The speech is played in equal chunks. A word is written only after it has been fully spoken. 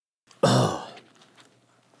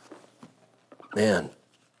Man,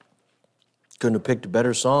 couldn't have picked a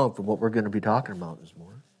better song for what we're going to be talking about this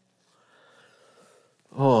morning.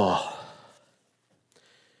 Oh,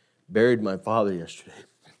 buried my father yesterday.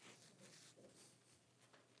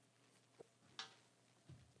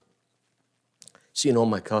 Seeing all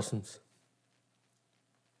my cousins.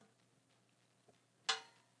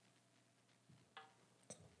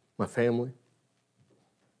 My family.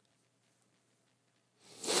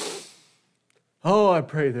 Oh, I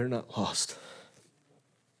pray they're not lost.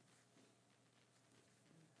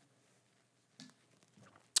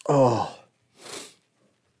 Oh,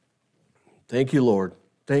 thank you, Lord.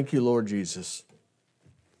 Thank you, Lord Jesus,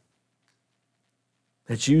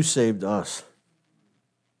 that you saved us.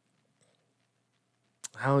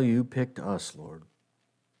 How you picked us, Lord,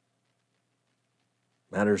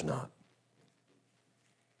 matters not.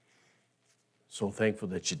 So thankful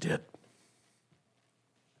that you did.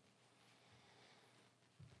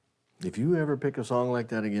 If you ever pick a song like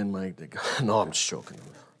that again, Mike, no, I'm just joking.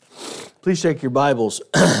 Please take your Bibles.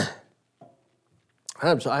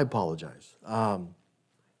 I apologize.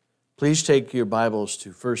 Please take your Bibles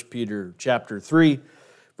to 1 Peter chapter 3,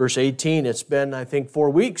 verse 18. It's been, I think,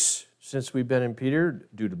 4 weeks since we've been in Peter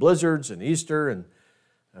due to blizzards and Easter and,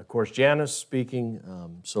 of course, Janice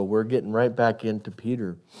speaking. So we're getting right back into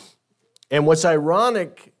Peter. And what's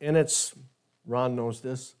ironic, and Ron knows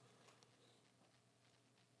this,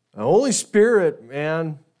 the Holy Spirit,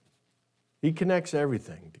 man, He connects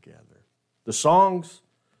everything together. The songs,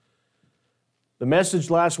 the message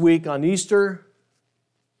last week on Easter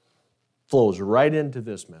flows right into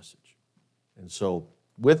this message. And so,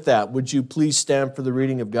 with that, would you please stand for the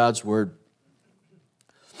reading of God's Word?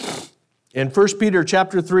 In 1 Peter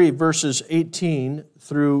chapter 3, verses 18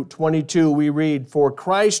 through 22, we read, "For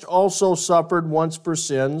Christ also suffered once for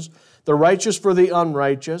sins, the righteous for the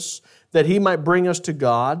unrighteous, that He might bring us to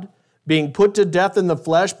God, being put to death in the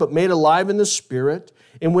flesh, but made alive in the Spirit,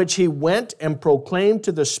 in which He went and proclaimed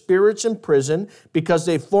to the spirits in prison, because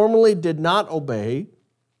they formerly did not obey,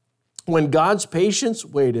 when God's patience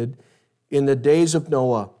waited in the days of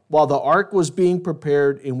Noah, while the ark was being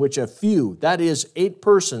prepared, in which a few, that is, 8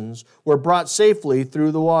 persons, were brought safely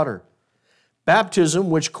through the water. Baptism,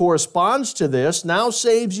 which corresponds to this, now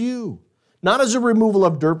saves you, not as a removal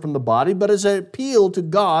of dirt from the body, but as an appeal to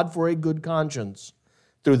God for a good conscience,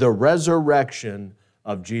 through the resurrection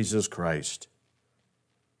of Jesus Christ,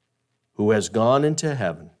 who has gone into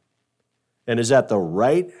heaven and is at the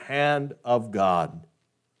right hand of God,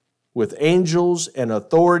 with angels and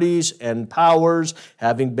authorities and powers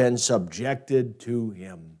having been subjected to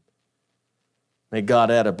Him." May God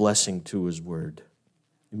add a blessing to His word.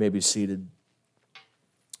 You may be seated.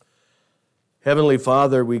 Heavenly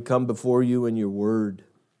Father, we come before you in your word,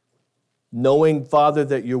 knowing, Father,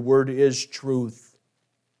 that your word is truth,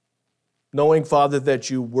 knowing, Father, that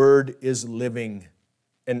your word is living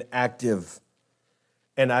and active,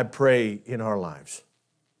 and I pray in our lives.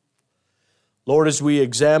 Lord, as we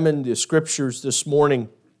examine the Scriptures this morning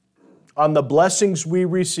on the blessings we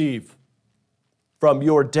receive from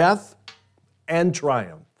your death and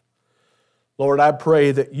triumph, Lord, I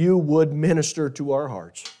pray that you would minister to our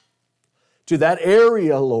hearts, to that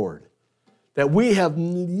area, Lord, that we have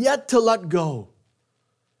yet to let go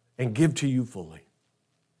and give to you fully.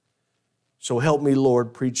 So help me,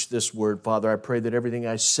 Lord, preach this word. Father, I pray that everything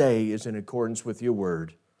I say is in accordance with your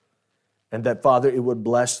word, and that, Father, it would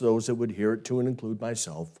bless those that would hear it too, and include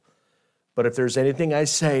myself. But if there's anything I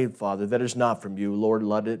say, Father, that is not from you, Lord,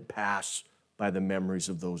 let it pass by the memories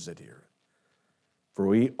of those that hear it. For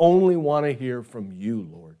we only want to hear from you,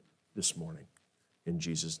 Lord, this morning. In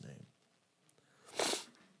Jesus' name.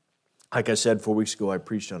 Like I said 4 weeks ago, I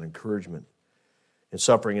preached on encouragement and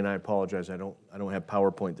suffering, and I apologize. I don't have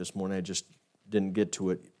PowerPoint this morning. I just didn't get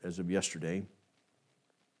to it as of yesterday.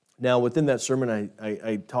 Now, within that sermon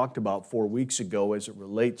I talked about 4 weeks ago as it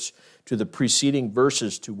relates to the preceding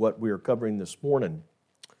verses to what we are covering this morning,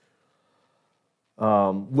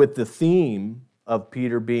 with the theme of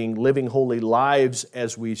Peter being living holy lives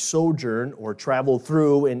as we sojourn or travel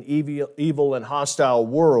through an evil and hostile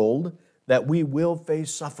world, that we will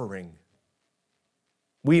face suffering.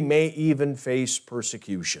 We may even face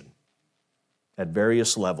persecution at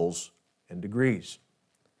various levels and degrees.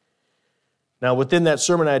 Now, within that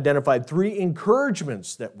sermon, I identified 3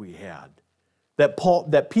 encouragements that we had,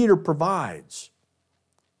 that Peter provides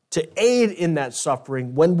to aid in that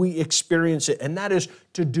suffering when we experience it, and that is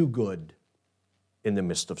to do good in the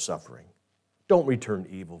midst of suffering. Don't return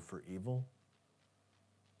evil for evil.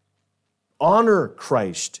 Honor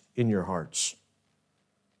Christ in your hearts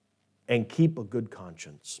and keep a good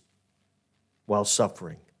conscience while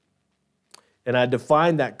suffering. And I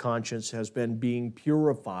define that conscience as been being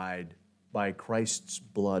purified by Christ's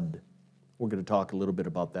blood. We're going to talk a little bit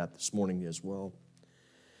about that this morning as well.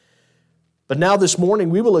 But now this morning,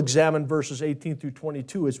 we will examine verses 18 through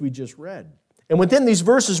 22 as we just read. And within these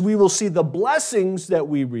verses, we will see the blessings that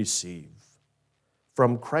we receive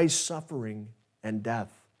from Christ's suffering and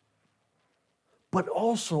death, but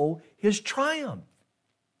also His triumph.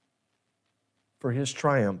 For His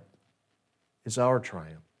triumph is our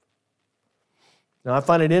triumph. Now, I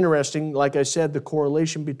find it interesting, like I said, the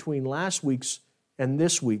correlation between last week's and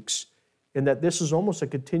this week's, in that this is almost a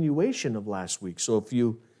continuation of last week. So if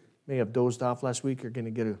you may have dozed off last week, you're going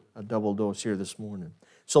to get a double dose here this morning.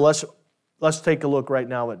 So let's take a look right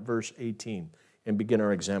now at verse 18 and begin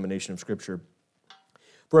our examination of Scripture.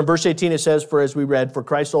 For in verse 18 it says, "For as we read, for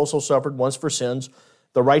Christ also suffered once for sins,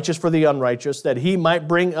 the righteous for the unrighteous, that He might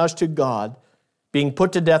bring us to God, being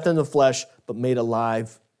put to death in the flesh, but made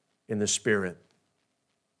alive in the Spirit."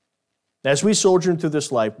 As we sojourn through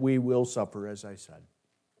this life, we will suffer, as I said,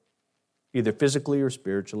 either physically or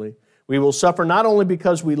spiritually. We will suffer not only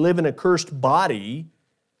because we live in a cursed body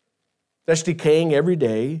that's decaying every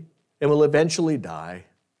day and will eventually die,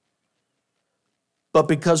 but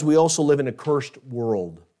because we also live in a cursed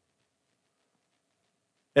world.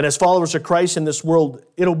 And as followers of Christ in this world,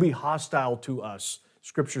 it'll be hostile to us.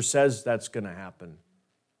 Scripture says that's going to happen.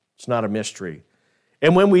 It's not a mystery.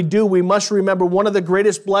 And when we do, we must remember one of the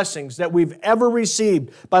greatest blessings that we've ever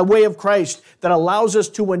received by way of Christ that allows us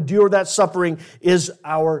to endure that suffering is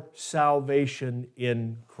our salvation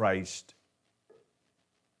in Christ.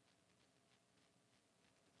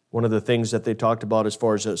 One of the things that they talked about as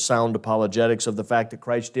far as sound apologetics of the fact that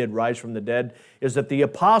Christ did rise from the dead is that the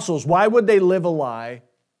apostles, why would they live a lie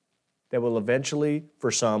that will eventually, for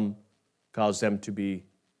some, cause them to be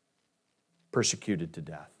persecuted to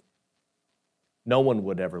death? No one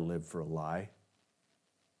would ever live for a lie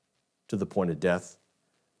to the point of death,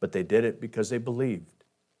 but they did it because they believed.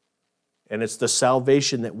 And it's the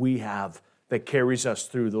salvation that we have that carries us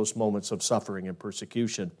through those moments of suffering and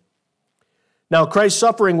persecution. Now, Christ's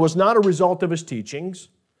suffering was not a result of His teachings,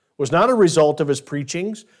 was not a result of His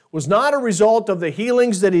preachings, was not a result of the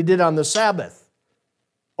healings that He did on the Sabbath,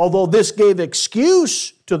 although this gave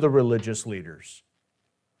excuse to the religious leaders.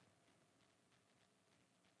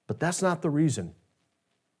 But that's not the reason.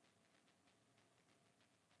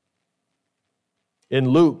 In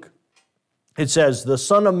Luke, it says, "The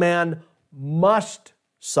Son of Man must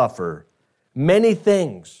suffer many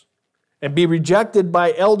things and be rejected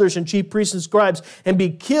by elders and chief priests and scribes and be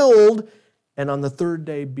killed and on the third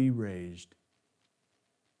day be raised."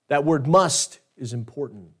 That word "must" is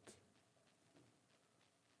important.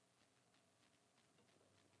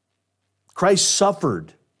 Christ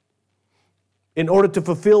suffered in order to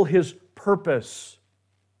fulfill His purpose.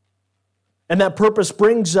 And that purpose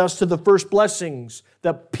brings us to the first blessings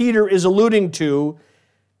that Peter is alluding to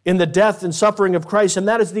in the death and suffering of Christ, and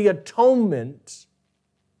that is the atonement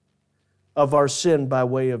of our sin by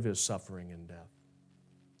way of His suffering and death.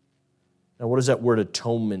 Now, what does that word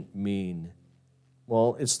atonement mean?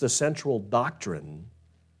 Well, it's the central doctrine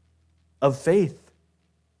of faith.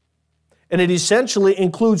 And it essentially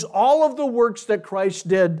includes all of the works that Christ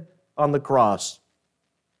did on the cross.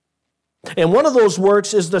 And one of those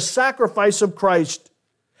works is the sacrifice of Christ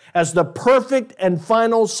as the perfect and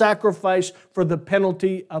final sacrifice for the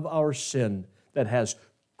penalty of our sin that has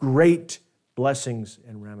great blessings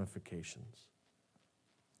and ramifications.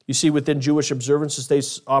 You see, within Jewish observances, they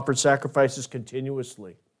offered sacrifices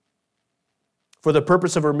continuously for the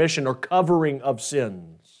purpose of remission or covering of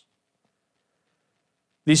sins.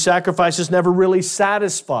 These sacrifices never really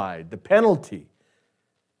satisfied the penalty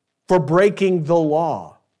for breaking the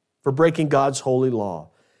law, for breaking God's holy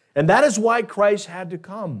law. And that is why Christ had to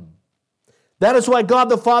come. That is why God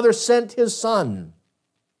the Father sent His Son.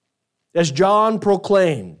 As John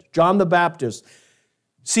proclaimed, John the Baptist,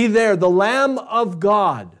 "See there, the Lamb of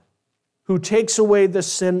God who takes away the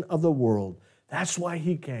sin of the world." That's why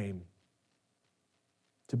He came,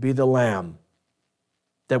 to be the Lamb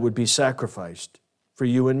that would be sacrificed for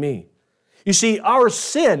you and me. You see, our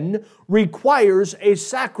sin requires a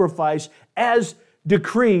sacrifice as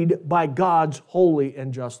decreed by God's holy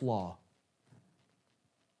and just law.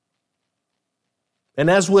 And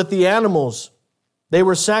as with the animals, they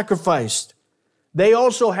were sacrificed. They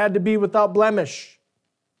also had to be without blemish,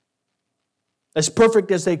 as perfect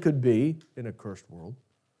as they could be in a cursed world.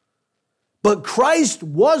 But Christ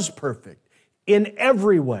was perfect in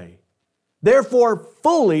every way, therefore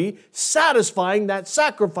fully satisfying that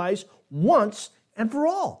sacrifice once and for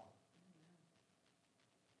all.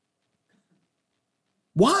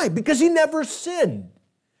 Why? Because He never sinned.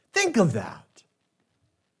 Think of that.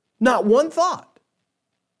 Not one thought.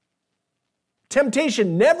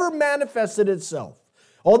 Temptation never manifested itself.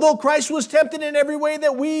 Although Christ was tempted in every way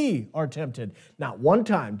that we are tempted, not one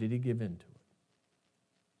time did he give in to it.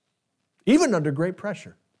 Even under great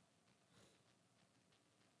pressure.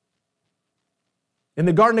 In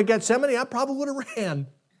the Garden of Gethsemane, I probably would have ran.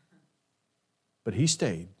 But he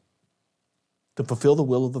stayed to fulfill the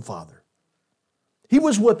will of the Father. He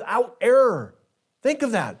was without error. Think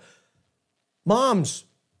of that. Moms,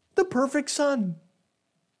 the perfect son.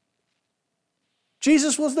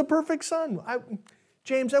 Jesus was the perfect son.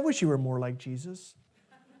 James, I wish you were more like Jesus.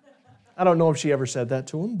 I don't know if she ever said that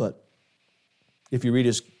to him, but if you read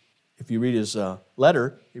his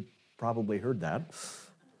letter, you probably heard that.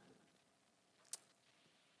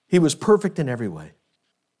 He was perfect in every way.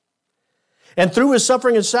 And through his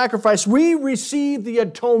suffering and sacrifice, we receive the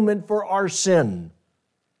atonement for our sin.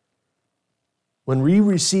 When we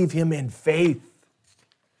receive him in faith.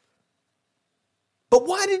 But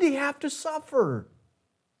why did he have to suffer?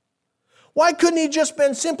 Why couldn't he just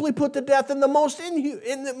been simply put to death in the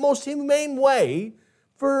most humane way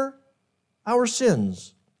for our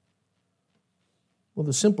sins? Well,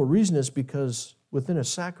 the simple reason is because within a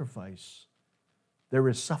sacrifice, there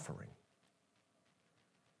is suffering.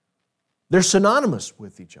 They're synonymous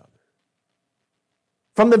with each other.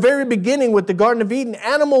 From the very beginning with the Garden of Eden,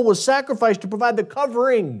 animal was sacrificed to provide the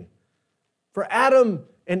covering for Adam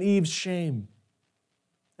and Eve's shame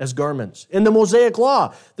as garments. In the Mosaic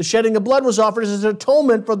Law, the shedding of blood was offered as an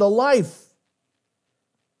atonement for the life.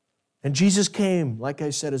 And Jesus came, like I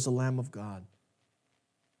said, as the Lamb of God,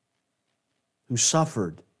 who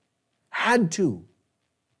suffered, had to,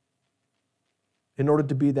 in order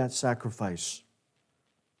to be that sacrifice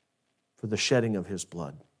for the shedding of his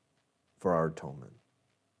blood for our atonement.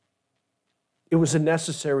 It was a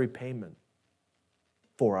necessary payment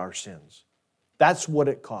for our sins. That's what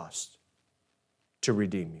it cost to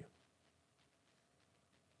redeem you.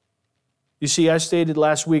 You see, I stated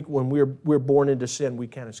last week when we're born into sin, we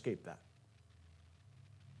can't escape that.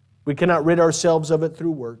 We cannot rid ourselves of it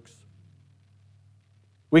through works.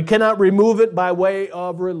 We cannot remove it by way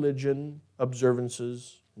of religion,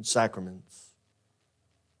 observances, and sacraments.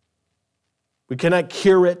 We cannot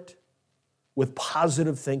cure it with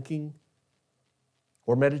positive thinking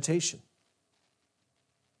or meditation.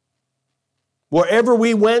 Wherever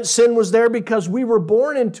we went, sin was there because we were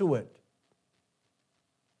born into it.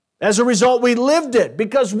 As a result, we lived it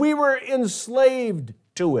because we were enslaved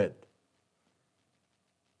to it.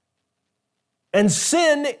 And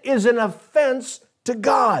sin is an offense to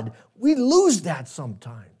God. We lose that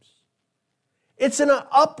sometimes. It's an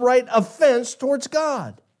upright offense towards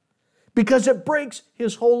God because it breaks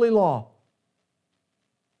his holy law.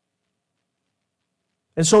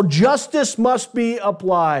 And so justice must be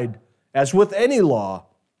applied, as with any law,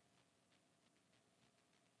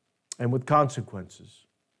 and with consequences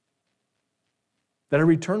that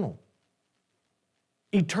are eternal.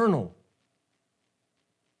 Eternal.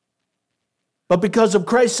 But because of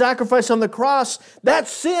Christ's sacrifice on the cross, that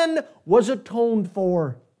sin was atoned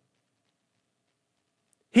for.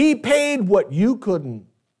 He paid what you couldn't.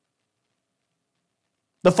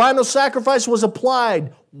 The final sacrifice was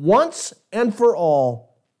applied once and for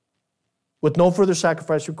all, with no further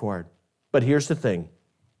sacrifice required. But here's the thing.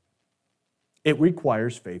 It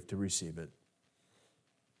requires faith to receive it.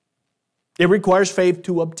 It requires faith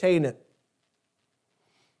to obtain it.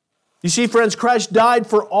 You see, friends, Christ died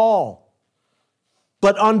for all.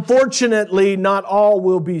 But unfortunately, not all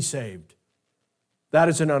will be saved. That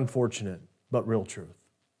is an unfortunate but real truth.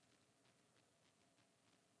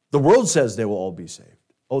 The world says they will all be saved.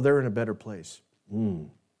 Oh, they're in a better place.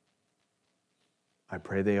 I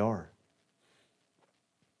pray they are.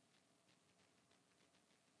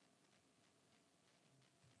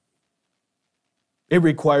 It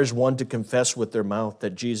requires one to confess with their mouth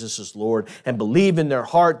that Jesus is Lord and believe in their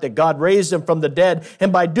heart that God raised him from the dead.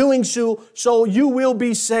 And by doing so you will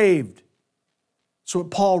be saved. That's what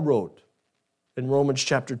Paul wrote in Romans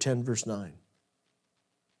chapter 10, verse 9.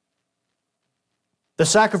 The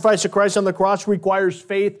sacrifice of Christ on the cross requires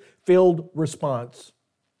faith-filled response.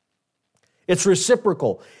 It's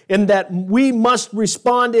reciprocal in that we must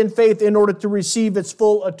respond in faith in order to receive its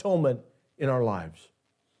full atonement in our lives.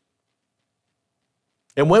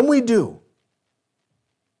 And when we do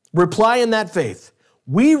reply in that faith,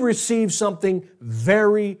 we receive something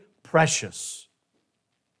very precious.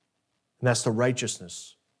 And that's the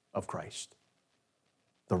righteousness of Christ.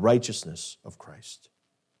 The righteousness of Christ.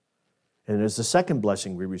 And it is the second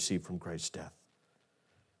blessing we receive from Christ's death.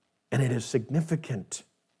 And it is significant.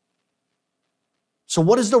 So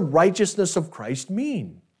what does the righteousness of Christ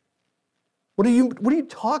mean? What are you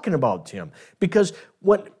talking about, Tim? Because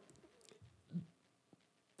when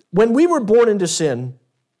we were born into sin,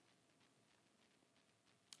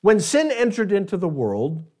 when sin entered into the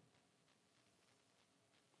world,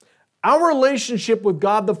 our relationship with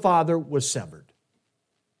God the Father was severed.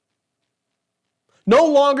 No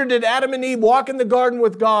longer did Adam and Eve walk in the garden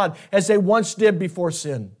with God as they once did before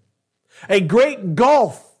sin. A great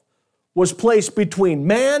gulf was placed between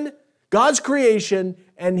man, God's creation,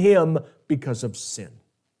 and him because of sin.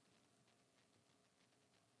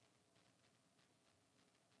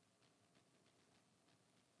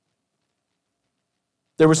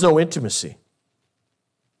 There was no intimacy.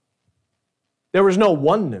 There was no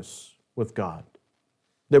oneness with God.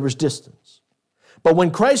 There was distance. But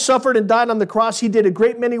when Christ suffered and died on the cross, he did a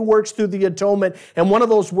great many works through the atonement, and one of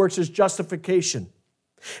those works is justification.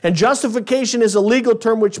 And justification is a legal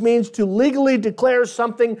term which means to legally declare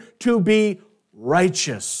something to be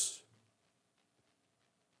righteous.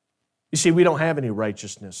 You see, we don't have any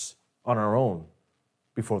righteousness on our own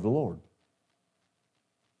before the Lord,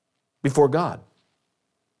 before God.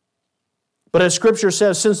 But as Scripture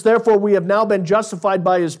says, since therefore we have now been justified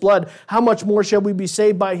by his blood, how much more shall we be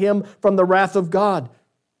saved by him from the wrath of God?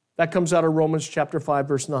 That comes out of Romans chapter 5,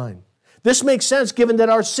 verse 9. This makes sense given that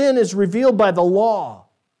our sin is revealed by the law.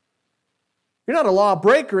 You're not a law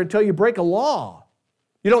breaker until you break a law.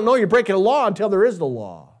 You don't know you're breaking a law until there is the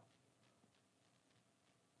law.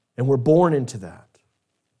 And we're born into that.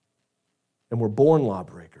 And we're born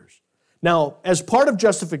lawbreakers. Now, as part of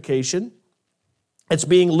justification, it's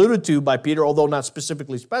being alluded to by Peter, although not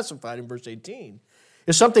specifically specified in verse 18,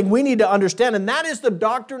 is something we need to understand, and that is the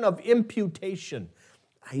doctrine of imputation.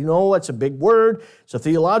 I know it's a big word, it's a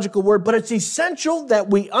theological word, but it's essential that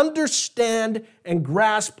we understand and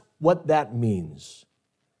grasp what that means,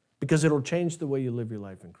 because it'll change the way you live your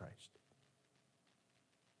life in Christ.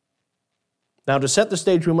 Now, to set the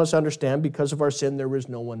stage, we must understand, because of our sin, there is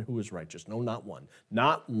no one who is righteous. No, not one.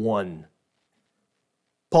 Not one.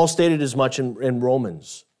 Paul stated as much in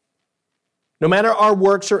Romans. No matter our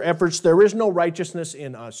works or efforts, there is no righteousness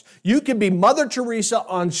in us. You can be Mother Teresa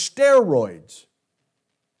on steroids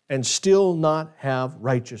and still not have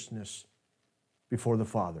righteousness before the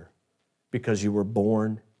Father because you were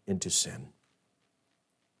born into sin.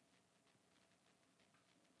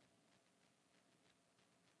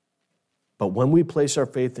 But when we place our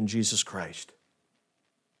faith in Jesus Christ,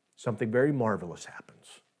 something very marvelous happens.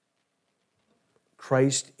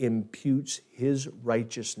 Christ imputes his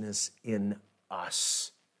righteousness in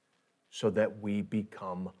us so that we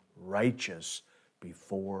become righteous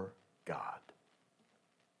before God.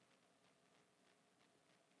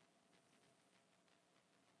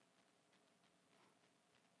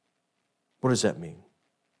 What does that mean?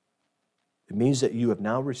 It means that you have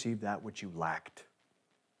now received that which you lacked.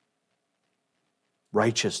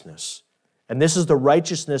 Righteousness. And this is the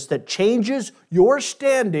righteousness that changes your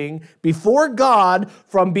standing before God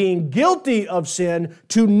from being guilty of sin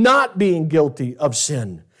to not being guilty of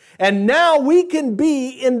sin. And now we can be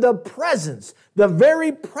in the presence, the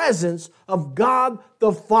very presence of God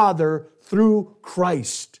the Father through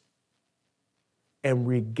Christ and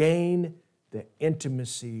regain the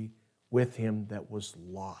intimacy with him that was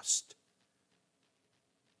lost.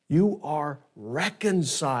 You are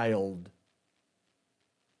reconciled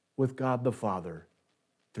with God the Father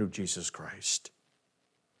through Jesus Christ.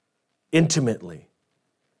 Intimately.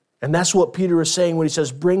 And that's what Peter is saying when he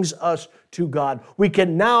says, brings us to God. We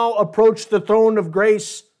can now approach the throne of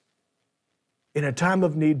grace in a time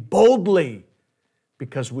of need boldly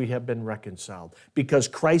because we have been reconciled. Because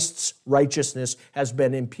Christ's righteousness has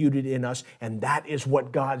been imputed in us, and that is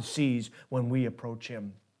what God sees when we approach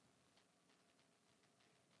him.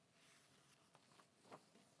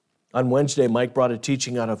 On Wednesday, Mike brought a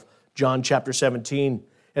teaching out of John chapter 17.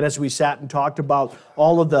 And as we sat and talked about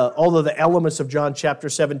all of the elements of John chapter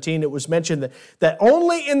 17, it was mentioned that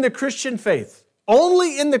only in the Christian faith,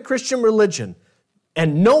 only in the Christian religion,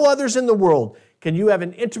 and no others in the world can you have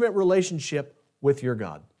an intimate relationship with your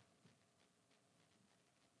God.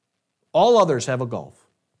 All others have a gulf.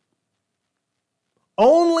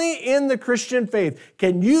 Only in the Christian faith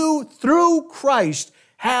can you, through Christ,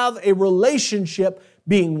 have a relationship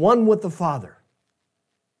being one with the Father.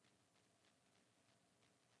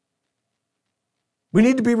 We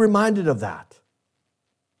need to be reminded of that.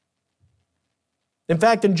 In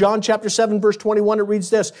fact, in John chapter 7, verse 21, it reads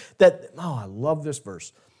this, I love this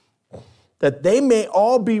verse, that they may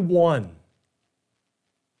all be one.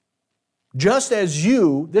 Just as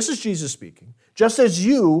you, this is Jesus speaking, just as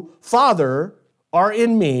you, Father, are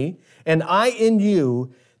in me, and I in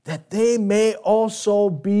you, that they may also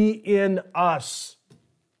be in us.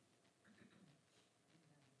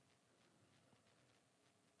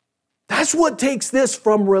 That's what takes this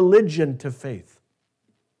from religion to faith,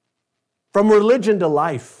 from religion to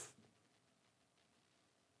life,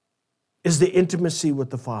 is the intimacy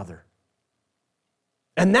with the Father.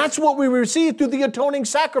 And that's what we receive through the atoning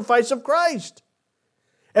sacrifice of Christ.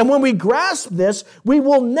 And when we grasp this, we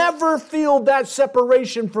will never feel that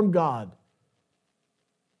separation from God.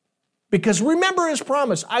 Because remember His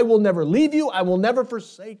promise, I will never leave you, I will never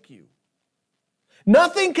forsake you.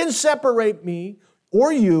 Nothing can separate me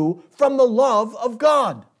or you from the love of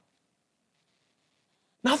God.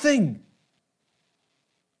 Nothing.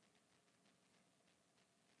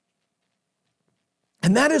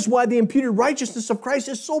 And that is why the imputed righteousness of Christ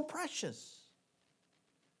is so precious.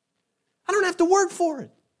 I don't have to work for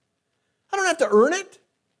it. I don't have to earn it.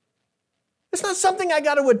 It's not something I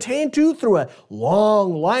got to attain to through a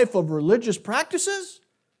long life of religious practices.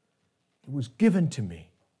 It was given to me.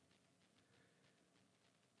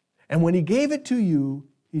 And when He gave it to you,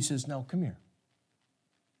 He says, now come here.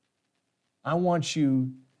 I want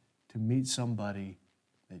you to meet somebody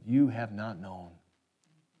that you have not known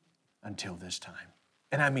until this time.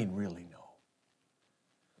 And I mean really know.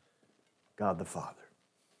 God the Father.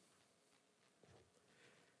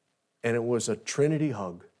 And it was a Trinity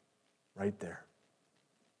hug right there.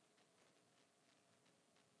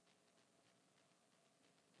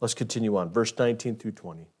 Let's continue on. Verse 19 through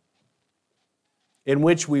 20. In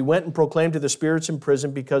which we went and proclaimed to the spirits in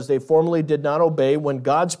prison because they formerly did not obey when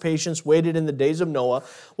God's patience waited in the days of Noah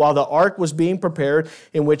while the ark was being prepared,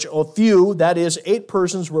 in which a few, that is 8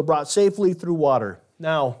 persons, were brought safely through water.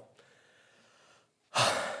 Now,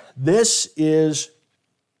 this is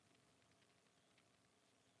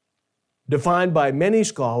defined by many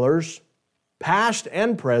scholars, past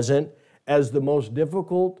and present, as the most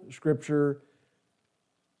difficult scripture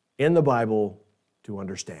in the Bible to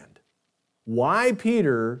understand. Why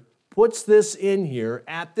Peter puts this in here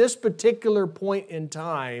at this particular point in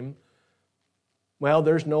time, well,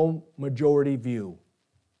 there's no majority view.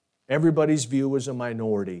 Everybody's view is a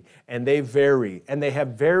minority, and they vary, and they have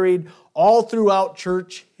varied all throughout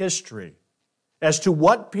church history as to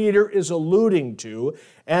what Peter is alluding to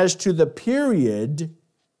as to the period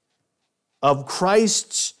of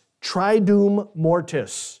Christ's triduum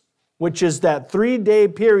mortis, which is that 3-day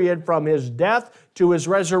period from His death to His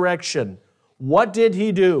resurrection. What did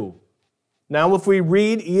He do? Now, if we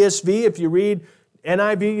read ESV, if you read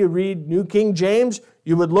NIV, you read New King James,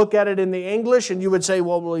 you would look at it in the English and you would say,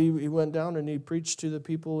 well, he went down and He preached to the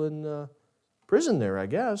people in prison there, I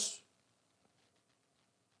guess.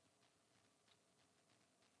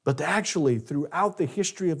 But actually, throughout the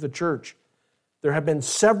history of the church, there have been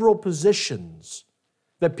several positions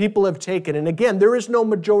that people have taken. And again, there is no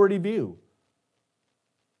majority view.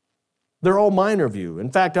 They're all minor view.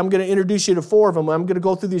 In fact, I'm going to introduce you to 4 of them. I'm going to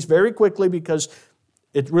go through these very quickly because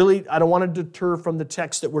I don't want to deter from the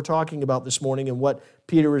text that we're talking about this morning and what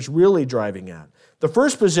Peter is really driving at. The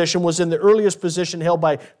first position was in the earliest position held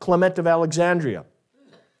by Clement of Alexandria,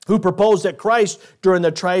 who proposed that Christ, during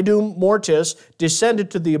the triduum mortis,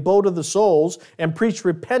 descended to the abode of the souls and preached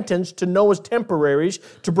repentance to Noah's temporaries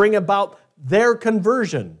to bring about their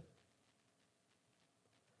conversion.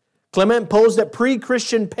 Clement posed that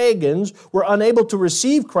pre-Christian pagans were unable to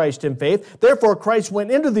receive Christ in faith. Therefore, Christ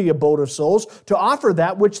went into the abode of souls to offer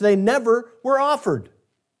that which they never were offered.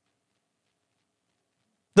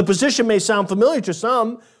 The position may sound familiar to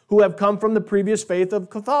some who have come from the previous faith of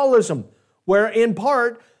Catholicism, where in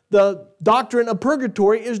part the doctrine of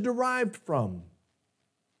purgatory is derived from.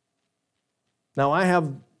 Now, I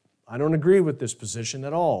don't agree with this position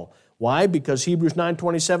at all. Why? Because Hebrews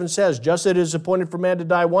 9:27 says, just as it is appointed for man to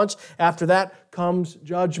die once, after that comes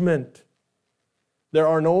judgment. There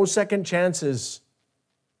are no second chances.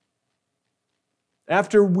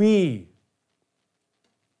 After we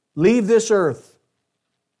leave this earth,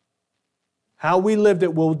 how we lived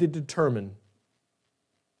it will determine.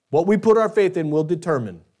 What we put our faith in will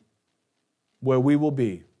determine where we will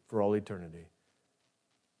be for all eternity.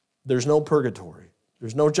 There's no purgatory.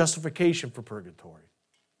 There's no justification for purgatory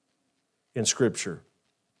in Scripture.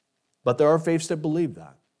 But there are faiths that believe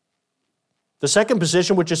that. The second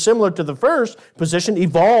position, which is similar to the first position,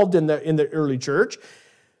 evolved in the early church,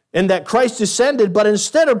 in that Christ descended, but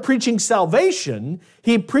instead of preaching salvation,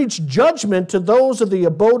 He preached judgment to those of the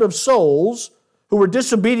abode of souls who were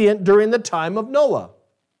disobedient during the time of Noah.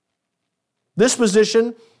 This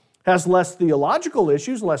position has less theological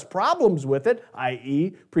issues, less problems with it,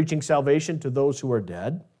 i.e., preaching salvation to those who are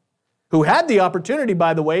dead, who had the opportunity,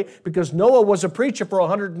 by the way, because Noah was a preacher for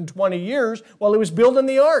 120 years while he was building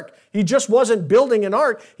the ark. He just wasn't building an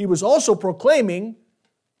ark, he was also proclaiming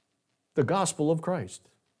the gospel of Christ.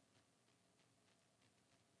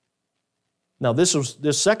 Now, this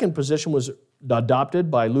second position was adopted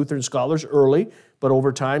by Lutheran scholars early, but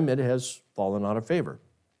over time it has fallen out of favor.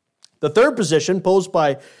 The third position posed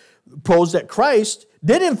that Christ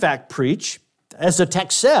did in fact preach, as the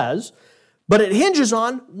text says, but it hinges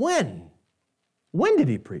on when. When did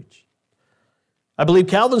he preach? I believe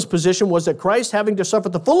Calvin's position was that Christ, having to suffer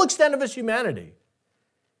the full extent of his humanity,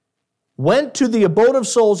 went to the abode of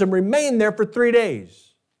souls and remained there for 3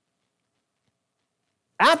 days.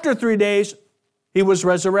 After 3 days, he was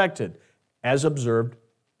resurrected, as observed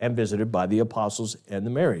and visited by the apostles and the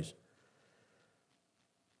Marys.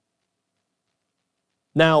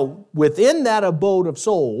 Now, within that abode of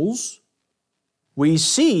souls, we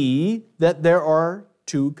see that there are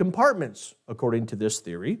 2 compartments, according to this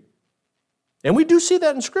theory. And we do see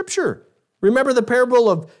that in Scripture. Remember the parable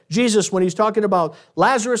of Jesus when he's talking about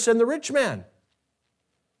Lazarus and the rich man.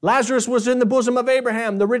 Lazarus was in the bosom of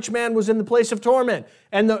Abraham. The rich man was in the place of torment.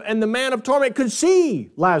 And the man of torment could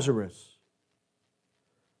see Lazarus.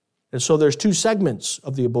 And so there's 2 segments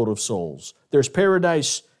of the abode of souls. There's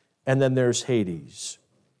paradise and then there's Hades,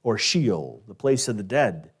 or Sheol, the place of the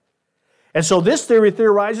dead. And so this theory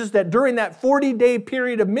theorizes that during that 40-day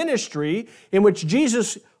period of ministry in which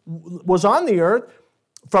Jesus was on the earth,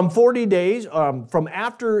 from 40 days, from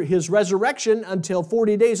after his resurrection until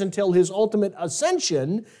 40 days until his ultimate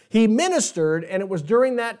ascension, he ministered, and it was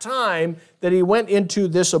during that time that he went into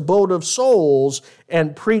this abode of souls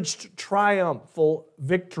and preached triumphal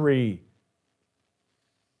victory.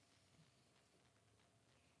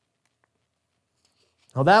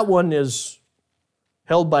 Now that one is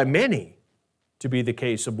held by many to be the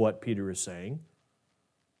case of what Peter is saying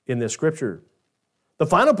in this scripture. The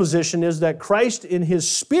final position is that Christ in his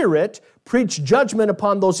Spirit preached judgment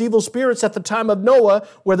upon those evil spirits at the time of Noah,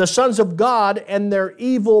 where the sons of God and their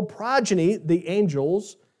evil progeny, the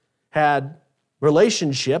angels, had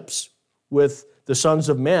relationships with the sons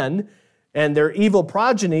of men, and their evil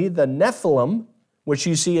progeny, the Nephilim, which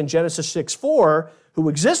you see in Genesis 6:4, who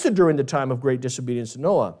existed during the time of great disobedience to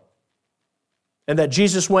Noah, and that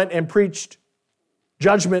Jesus went and preached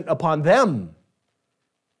judgment upon them.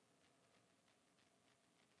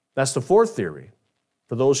 That's the fourth theory.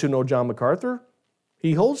 For those who know John MacArthur,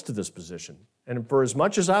 he holds to this position. And for as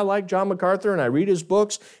much as I like John MacArthur and I read his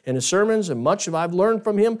books and his sermons and much of I've learned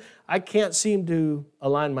from him, I can't seem to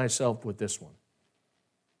align myself with this one.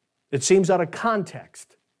 It seems out of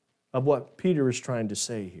context of what Peter is trying to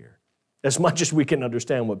say here, as much as we can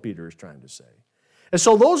understand what Peter is trying to say. And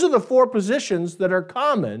so those are the 4 positions that are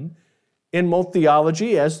common in both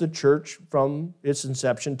theology as the church from its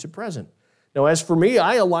inception to present. Now, as for me,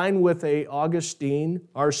 I align with a Augustine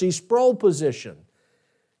R.C. Sproul position,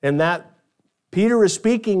 in that Peter is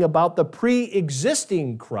speaking about the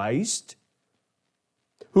pre-existing Christ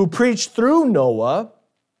who preached through Noah,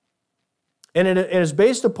 and it is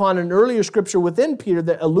based upon an earlier scripture within Peter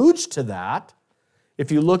that alludes to that.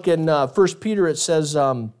 If you look in 1 Peter, it says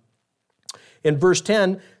in verse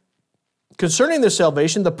 10, concerning this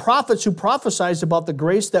salvation, the prophets who prophesied about the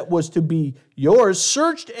grace that was to be yours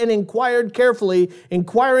searched and inquired carefully,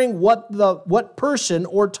 inquiring what person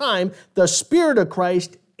or time the Spirit of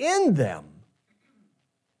Christ in them.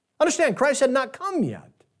 Understand, Christ had not come yet.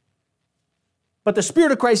 But the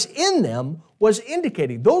Spirit of Christ in them was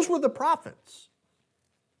indicating. Those were the prophets.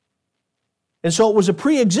 And so it was a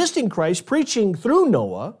pre-existing Christ preaching through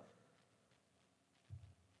Noah.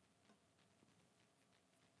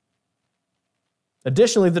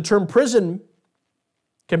 Additionally, the term prison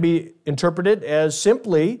can be interpreted as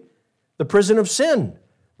simply the prison of sin,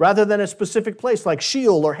 rather than a specific place like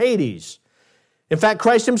Sheol or Hades. In fact,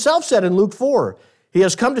 Christ himself said in Luke 4, he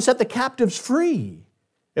has come to set the captives free.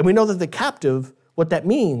 And we know that the captive, what that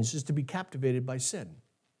means is to be captivated by sin.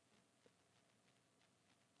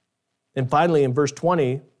 And finally, in verse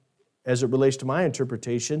 20, as it relates to my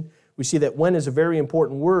interpretation, we see that when is a very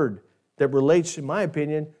important word that relates, in my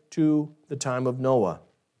opinion, to the time of Noah.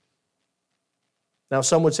 Now,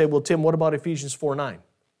 some would say, well, Tim, what about Ephesians 4:9?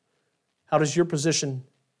 How does your position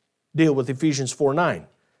deal with Ephesians 4:9?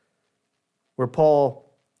 Where Paul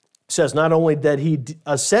says not only that he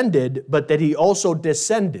ascended, but that he also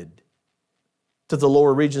descended to the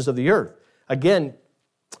lower regions of the earth. Again,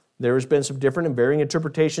 there has been some different and varying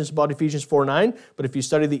interpretations about Ephesians 4:9, but if you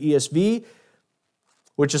study the ESV,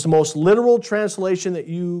 which is the most literal translation that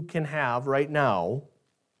you can have right now,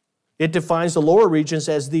 it defines the lower regions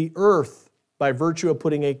as the earth by virtue of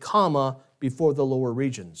putting a comma before the lower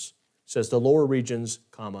regions. It says the lower regions,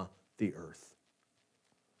 comma, the earth.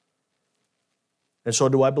 And so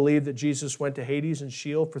do I believe that Jesus went to Hades and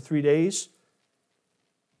Sheol for 3 days?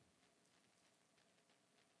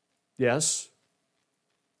 Yes.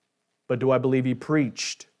 But do I believe he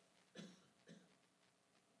preached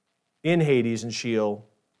in Hades and Sheol?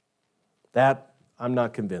 That I'm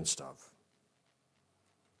not convinced of.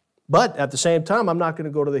 But at the same time, I'm not going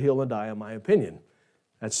to go to the hill and die on my opinion.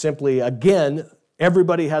 That's simply, again,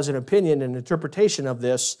 everybody has an opinion and interpretation of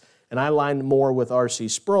this, and I line more with R.C.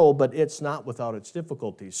 Sproul, but it's not without its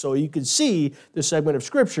difficulties. So you can see this segment of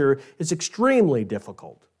Scripture is extremely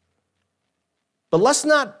difficult. But let's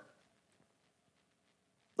not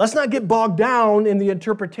get bogged down in the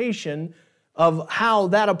interpretation of how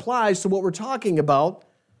that applies to what we're talking about.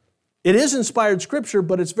 It is inspired Scripture,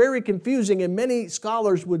 but it's very confusing, and many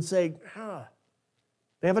scholars would say,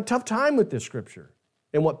 they have a tough time with this Scripture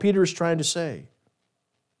and what Peter is trying to say.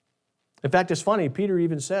 In fact, it's funny, Peter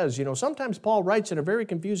even says, sometimes Paul writes in a very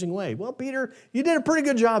confusing way. Well, Peter, you did a pretty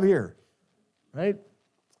good job here, right?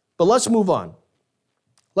 But let's move on.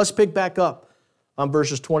 Let's pick back up on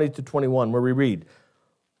verses 20 to 21, where we read,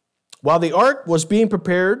 while the ark was being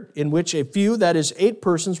prepared, in which a few, that is 8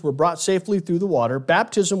 persons, were brought safely through the water,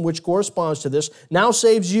 baptism, which corresponds to this, now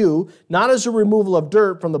saves you, not as a removal of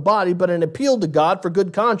dirt from the body, but an appeal to God for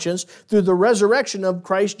good conscience through the resurrection of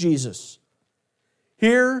Christ Jesus.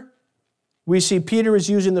 Here we see Peter is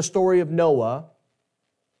using the story of Noah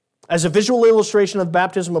as a visual illustration of the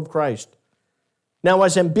baptism of Christ. Now,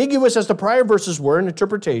 as ambiguous as the prior verses were in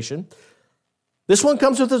interpretation, this one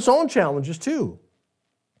comes with its own challenges too.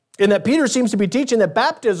 In that Peter seems to be teaching that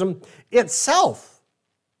baptism itself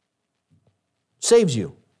saves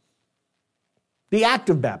you. The act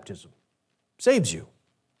of baptism saves you.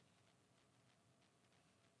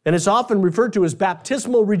 And it's often referred to as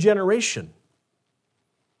baptismal regeneration.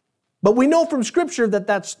 But we know from Scripture that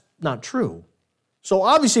that's not true. So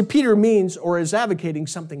obviously Peter means or is advocating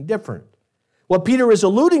something different. What Peter is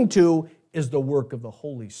alluding to is the work of the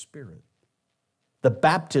Holy Spirit. The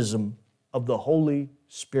baptism of the Holy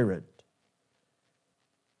Spirit.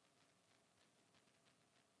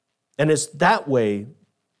 And it's that way,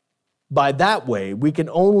 by that way, we can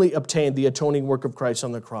only obtain the atoning work of Christ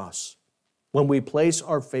on the cross. When we place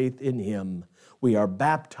our faith in Him, we are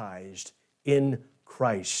baptized in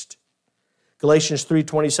Christ. Galatians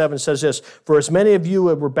 3:27 says this, for as many of you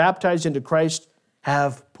who were baptized into Christ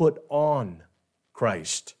have put on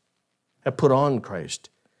Christ. Have put on Christ.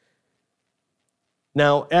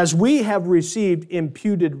 Now, as we have received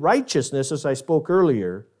imputed righteousness, as I spoke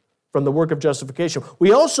earlier, from the work of justification,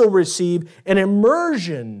 we also receive an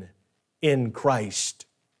immersion in Christ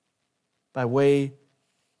by way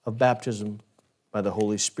of baptism by the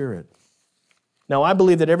Holy Spirit. Now, I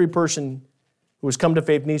believe that every person who has come to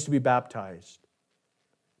faith needs to be baptized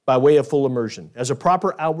by way of full immersion as a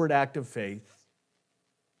proper outward act of faith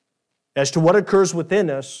as to what occurs within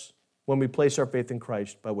us when we place our faith in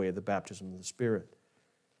Christ by way of the baptism of the Spirit.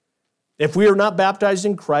 If we are not baptized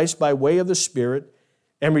in Christ by way of the Spirit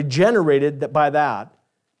and regenerated by that,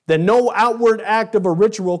 then no outward act of a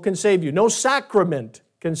ritual can save you. No sacrament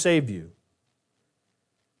can save you.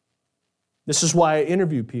 This is why I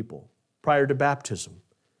interview people prior to baptism,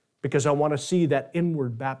 because I want to see that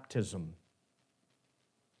inward baptism,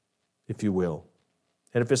 if you will.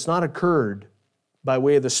 And if it's not occurred by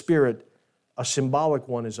way of the Spirit, a symbolic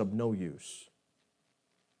one is of no use.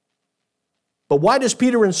 But why does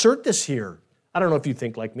Peter insert this here? I don't know if you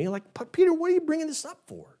think like me, like, Peter, what are you bringing this up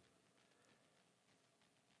for?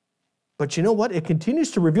 But you know what? It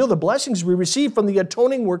continues to reveal the blessings we receive from the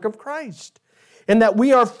atoning work of Christ, and that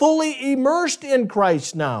we are fully immersed in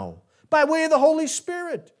Christ now by way of the Holy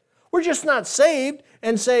Spirit. We're just not saved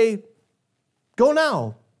and say, go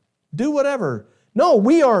now, do whatever. No,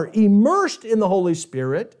 we are immersed in the Holy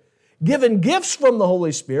Spirit, given gifts from the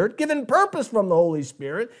Holy Spirit, given purpose from the Holy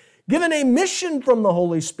Spirit, given a mission from the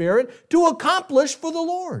Holy Spirit to accomplish for the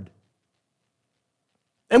Lord.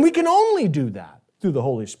 And we can only do that through the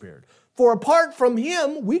Holy Spirit. For apart from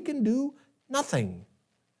Him, we can do nothing.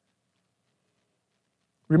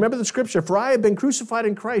 Remember the scripture, for I have been crucified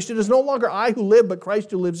in Christ. It is no longer I who live, but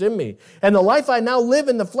Christ who lives in me. And the life I now live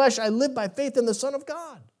in the flesh, I live by faith in the Son of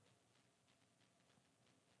God.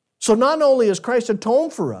 So not only has Christ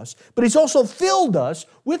atoned for us, but He's also filled us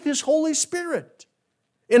with His Holy Spirit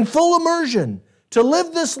in full immersion to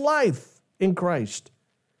live this life in Christ.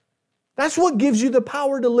 That's what gives you the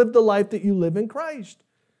power to live the life that you live in Christ.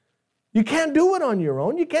 You can't do it on your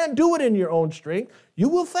own. You can't do it in your own strength. You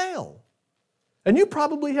will fail. And you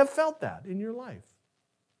probably have felt that in your life.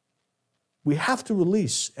 We have to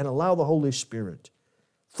release and allow the Holy Spirit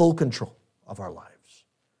full control of our lives.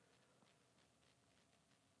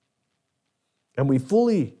 And we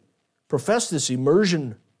fully profess this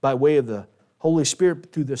immersion by way of the Holy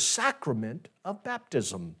Spirit through the sacrament of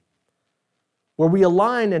baptism, where we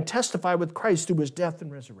align and testify with Christ through his death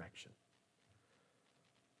and resurrection.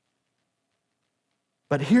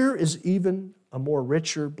 But here is even a more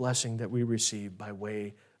richer blessing that we receive by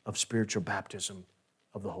way of spiritual baptism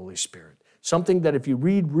of the Holy Spirit. Something that if you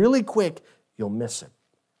read really quick, you'll miss it.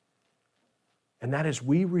 And that is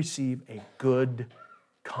we receive a good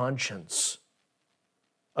conscience.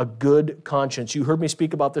 A good conscience. You heard me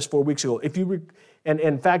speak about this 4 weeks ago. And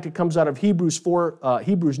in fact, it comes out of Hebrews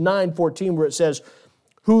 9:14, where it says,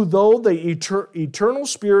 who though the eternal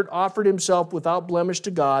Spirit offered himself without blemish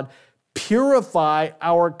to God, purify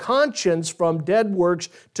our conscience from dead works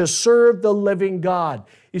to serve the living God.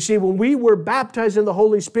 You see, when we were baptized in the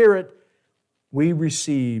Holy Spirit, we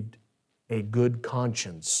received a good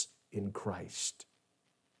conscience in Christ.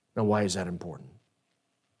 Now, why is that important?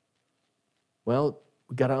 Well,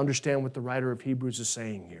 we've got to understand what the writer of Hebrews is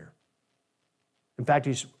saying here. In fact,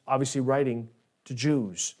 he's obviously writing to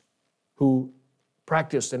Jews who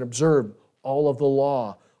practiced and observed all of the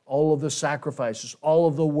law, all of the sacrifices, all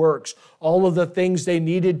of the works, all of the things they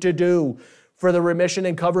needed to do for the remission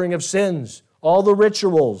and covering of sins, all the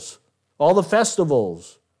rituals, all the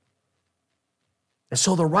festivals. And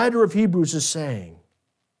so the writer of Hebrews is saying,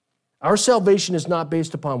 our salvation is not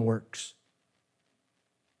based upon works,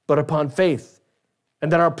 but upon faith.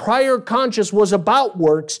 And that our prior conscience was about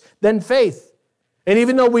works, then faith. And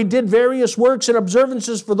even though we did various works and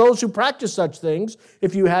observances for those who practice such things,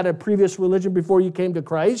 if you had a previous religion before you came to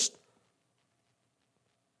Christ,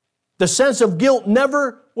 the sense of guilt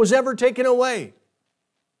never was ever taken away.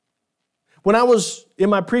 When I was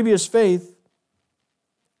in my previous faith,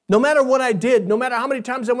 no matter what I did, no matter how many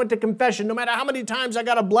times I went to confession, no matter how many times I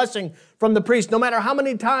got a blessing from the priest, no matter how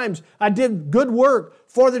many times I did good work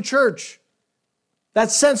for the church,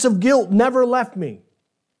 that sense of guilt never left me.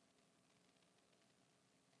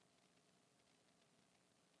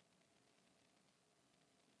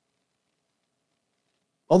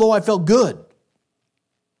 Although I felt good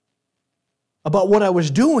about what I was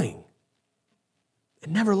doing, it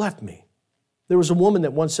never left me. There was a woman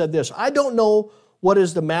that once said this, I don't know what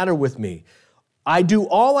is the matter with me. I do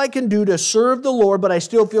all I can do to serve the Lord, but I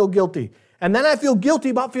still feel guilty. And then I feel guilty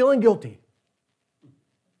about feeling guilty.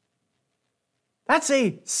 That's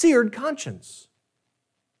a seared conscience.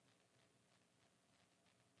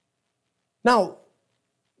 Now,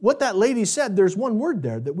 what that lady said, there's one word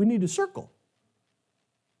there that we need to circle.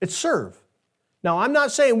 It's serve. Now, I'm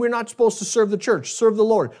not saying we're not supposed to serve the church, serve the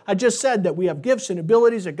Lord. I just said that we have gifts and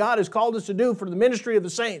abilities that God has called us to do for the ministry of the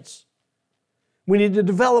saints. We need to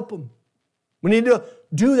develop them. We need to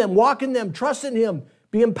do them, walk in them, trust in Him,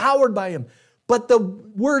 be empowered by Him. But the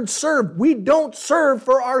word serve, we don't serve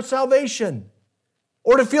for our salvation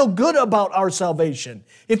or to feel good about our salvation.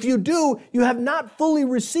 If you do, you have not fully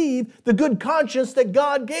received the good conscience that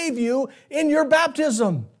God gave you in your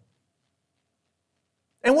baptism.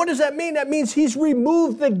 And what does that mean? That means He's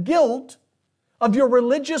removed the guilt of your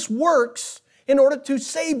religious works in order to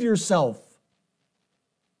save yourself.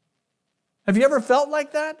 Have you ever felt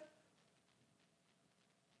like that?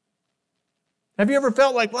 Have you ever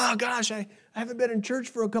felt like, wow, gosh, I haven't been in church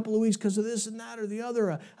for a couple of weeks because of this and that or the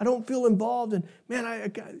other. I don't feel involved. And man,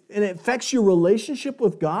 and it affects your relationship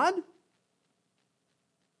with God?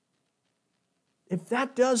 If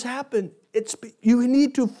that does happen, you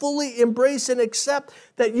need to fully embrace and accept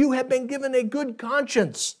that you have been given a good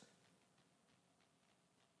conscience.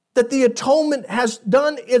 That the atonement has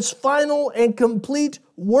done its final and complete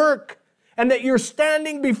work. And that your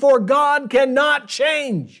standing before God cannot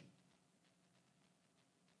change.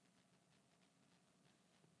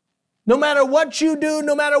 No matter what you do,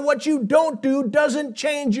 no matter what you don't do, doesn't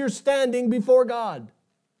change your standing before God.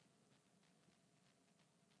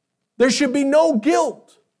 There should be no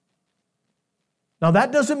guilt. Now,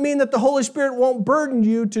 that doesn't mean that the Holy Spirit won't burden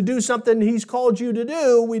you to do something He's called you to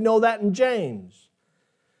do. We know that in James.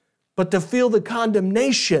 But to feel the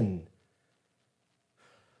condemnation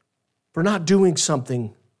for not doing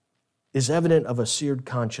something is evident of a seared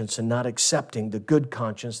conscience and not accepting the good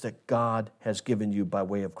conscience that God has given you by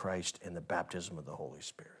way of Christ in the baptism of the Holy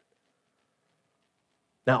Spirit.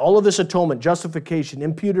 Now, all of this atonement, justification,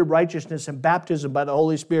 imputed righteousness, and baptism by the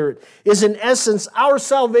Holy Spirit is in essence our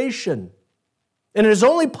salvation. And it is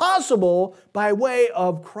only possible by way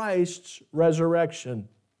of Christ's resurrection.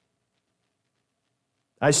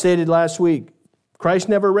 I stated last week, Christ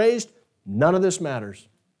never raised, none of this matters.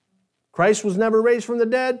 Christ was never raised from the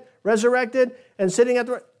dead, resurrected, and sitting at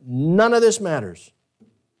the right. None of this matters.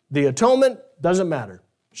 The atonement doesn't matter.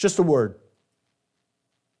 It's just a word.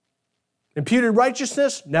 Imputed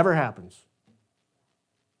righteousness never happens.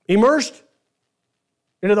 Immersed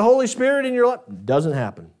into the Holy Spirit in your life doesn't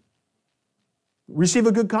happen. receive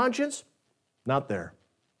a good conscience? Not there.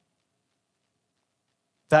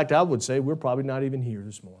 In fact, I would say we're probably not even here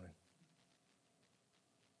this morning.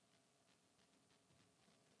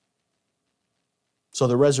 So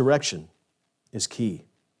the resurrection is key.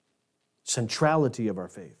 Centrality of our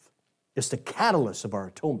faith. It's the catalyst of our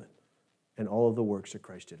atonement and all of the works that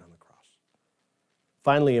Christ did on the cross.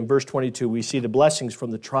 Finally, in verse 22, we see the blessings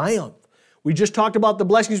from the triumph. We just talked about the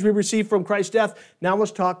blessings we received from Christ's death. Now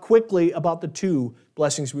let's talk quickly about the two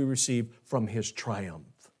blessings we receive from His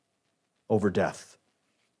triumph over death.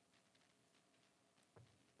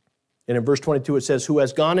 And in verse 22 it says, who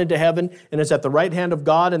has gone into heaven and is at the right hand of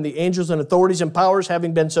God, and the angels and authorities and powers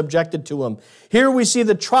having been subjected to Him. Here we see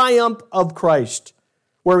the triumph of Christ,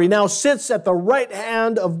 where He now sits at the right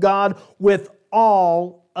hand of God with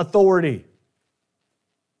all authority.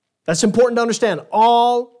 That's important to understand.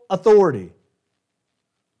 All authority.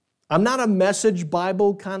 I'm not a Message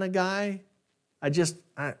Bible kind of guy.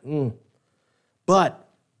 But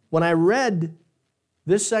when I read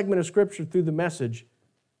this segment of Scripture through the Message,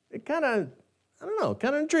 it kind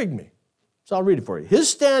of intrigued me. So I'll read it for you. His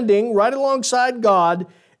standing right alongside God,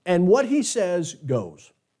 and what He says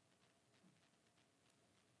goes.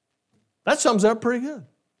 That sums up pretty good.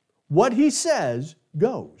 What He says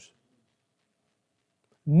goes.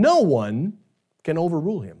 No one can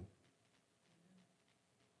overrule Him.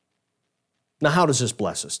 Now, how does this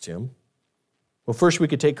bless us, Tim? Well, first we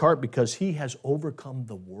could take heart because He has overcome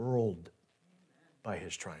the world by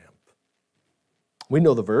His triumph. We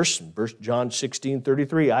know the verse, John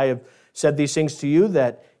 16:33. I have said these things to you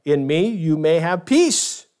that in me you may have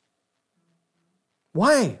peace.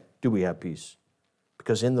 Why do we have peace?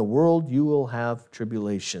 Because in the world you will have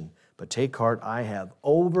tribulation. But take heart, I have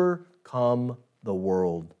overcome the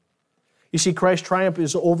world. You see, Christ's triumph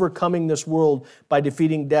is overcoming this world by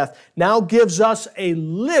defeating death. Now gives us a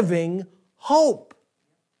living hope.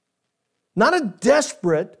 Not a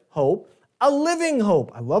desperate hope, a living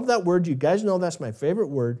hope. I love that word. You guys know that's my favorite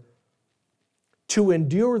word. To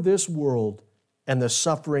endure this world and the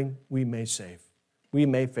suffering we may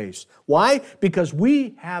face. Why? Because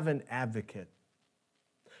we have an advocate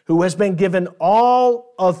who has been given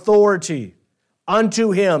all authority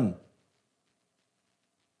unto Him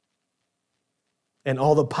and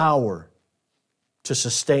all the power to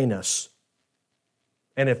sustain us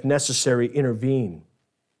and, if necessary, intervene.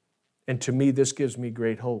 And to me, this gives me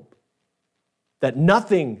great hope that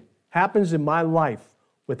nothing happens in my life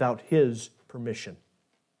without His permission.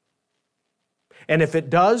 And if it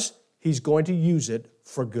does, He's going to use it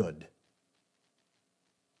for good.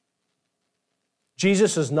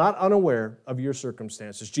 Jesus is not unaware of your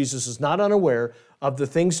circumstances. Jesus is not unaware of the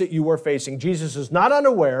things that you are facing. Jesus is not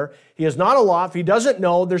unaware. He is not aloft. He doesn't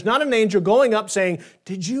know. There's not an angel going up saying,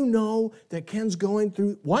 did you know that Ken's going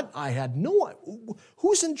through? What? I had no idea.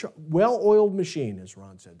 Who's in charge? Well-oiled machine, as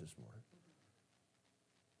Ron said this morning.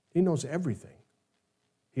 He knows everything.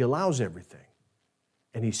 He allows everything.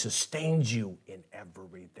 And He sustains you in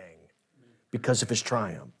everything because of His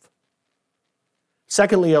triumph.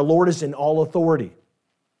 Secondly, our Lord is in all authority.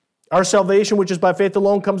 Our salvation, which is by faith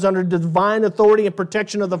alone, comes under the divine authority and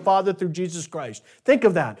protection of the Father through Jesus Christ. Think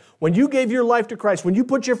of that. When you gave your life to Christ, when you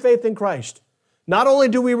put your faith in Christ, not only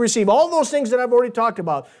do we receive all those things that I've already talked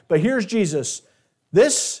about, but here's Jesus.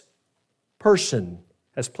 This person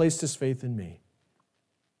has placed his faith in me.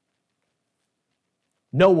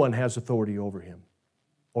 No one has authority over him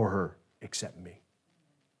or her except me.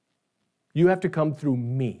 You have to come through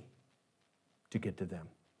me to get to them.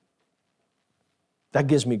 That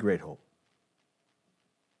gives me great hope.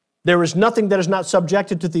 There is nothing that is not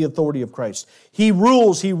subjected to the authority of Christ. He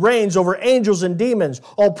rules, He reigns over angels and demons,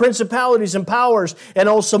 all principalities and powers, and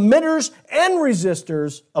all submitters and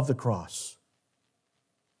resistors of the cross.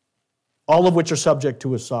 All of which are subject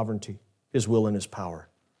to His sovereignty, His will, and His power.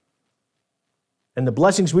 And the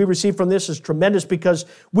blessings we receive from this is tremendous because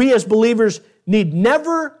we as believers need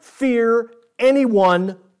never fear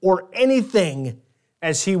anyone or anything,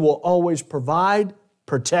 as He will always provide,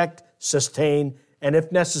 protect, sustain, and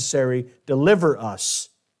if necessary, deliver us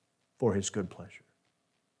for His good pleasure.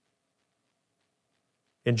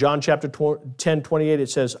 In John chapter 10:28, it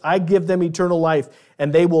says, I give them eternal life,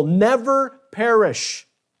 and they will never perish,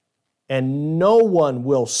 and no one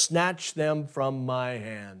will snatch them from my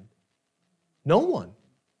hand. No one.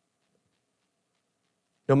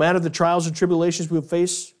 No matter the trials and tribulations we'll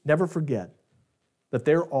face, never forget that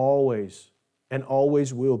they're always and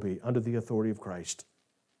always will be under the authority of Christ,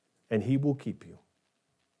 and He will keep you.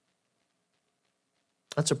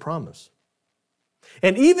 That's a promise.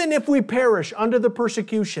 And even if we perish under the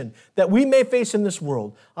persecution that we may face in this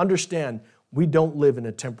world, understand We don't live in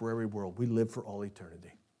a temporary world. We live for all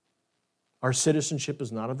eternity. Our citizenship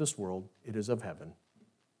is not of this world. It is of heaven.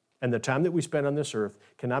 And the time that we spend on this earth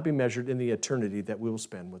cannot be measured in the eternity that we will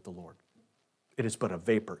spend with the Lord. It is but a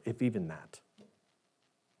vapor, if even that.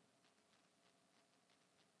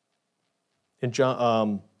 And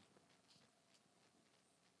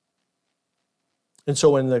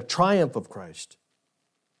so in the triumph of Christ,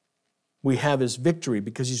 we have his victory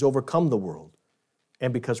because he's overcome the world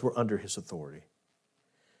and because we're under his authority.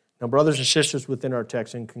 Now, brothers and sisters, within our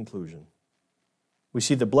text, in conclusion, we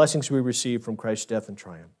see the blessings we receive from Christ's death and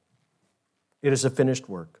triumph. It is a finished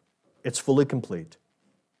work. It's fully complete.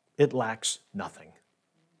 It lacks nothing.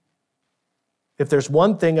 If there's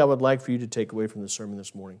one thing I would like for you to take away from the sermon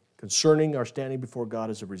this morning concerning our standing before God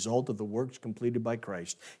as a result of the works completed by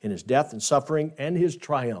Christ in his death and suffering and his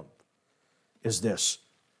triumph, is this,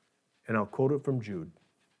 and I'll quote it from Jude.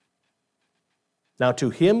 Now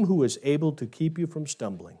to him who is able to keep you from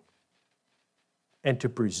stumbling and to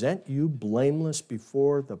present you blameless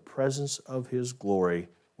before the presence of his glory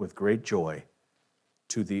with great joy,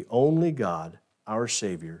 to the only God, our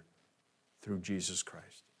Savior, through Jesus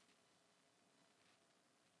Christ.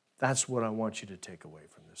 That's what I want you to take away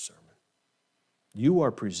from this sermon. You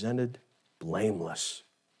are presented blameless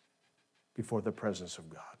before the presence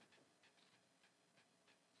of God.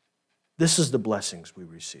 This is the blessings we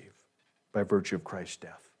receive by virtue of Christ's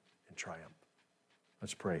death and triumph.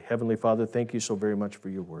 Let's pray. Heavenly Father, thank you so very much for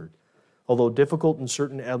your word. Although difficult in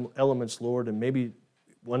certain elements, Lord, and maybe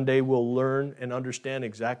one day we'll learn and understand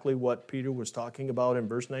exactly what Peter was talking about in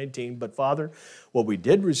verse 19. But Father, what we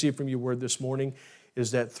did receive from your word this morning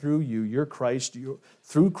is that through you,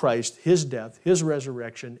 through Christ, his death, his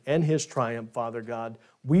resurrection, and his triumph, Father God,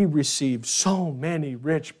 we receive so many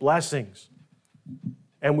rich blessings.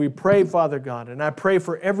 And we pray, Father God, and I pray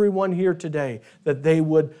for everyone here today that they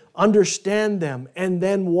would understand them and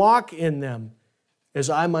then walk in them as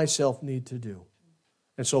I myself need to do.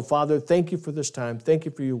 And so, Father, thank you for this time. Thank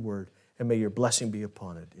you for your word, and may your blessing be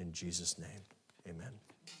upon it. In Jesus' name, amen.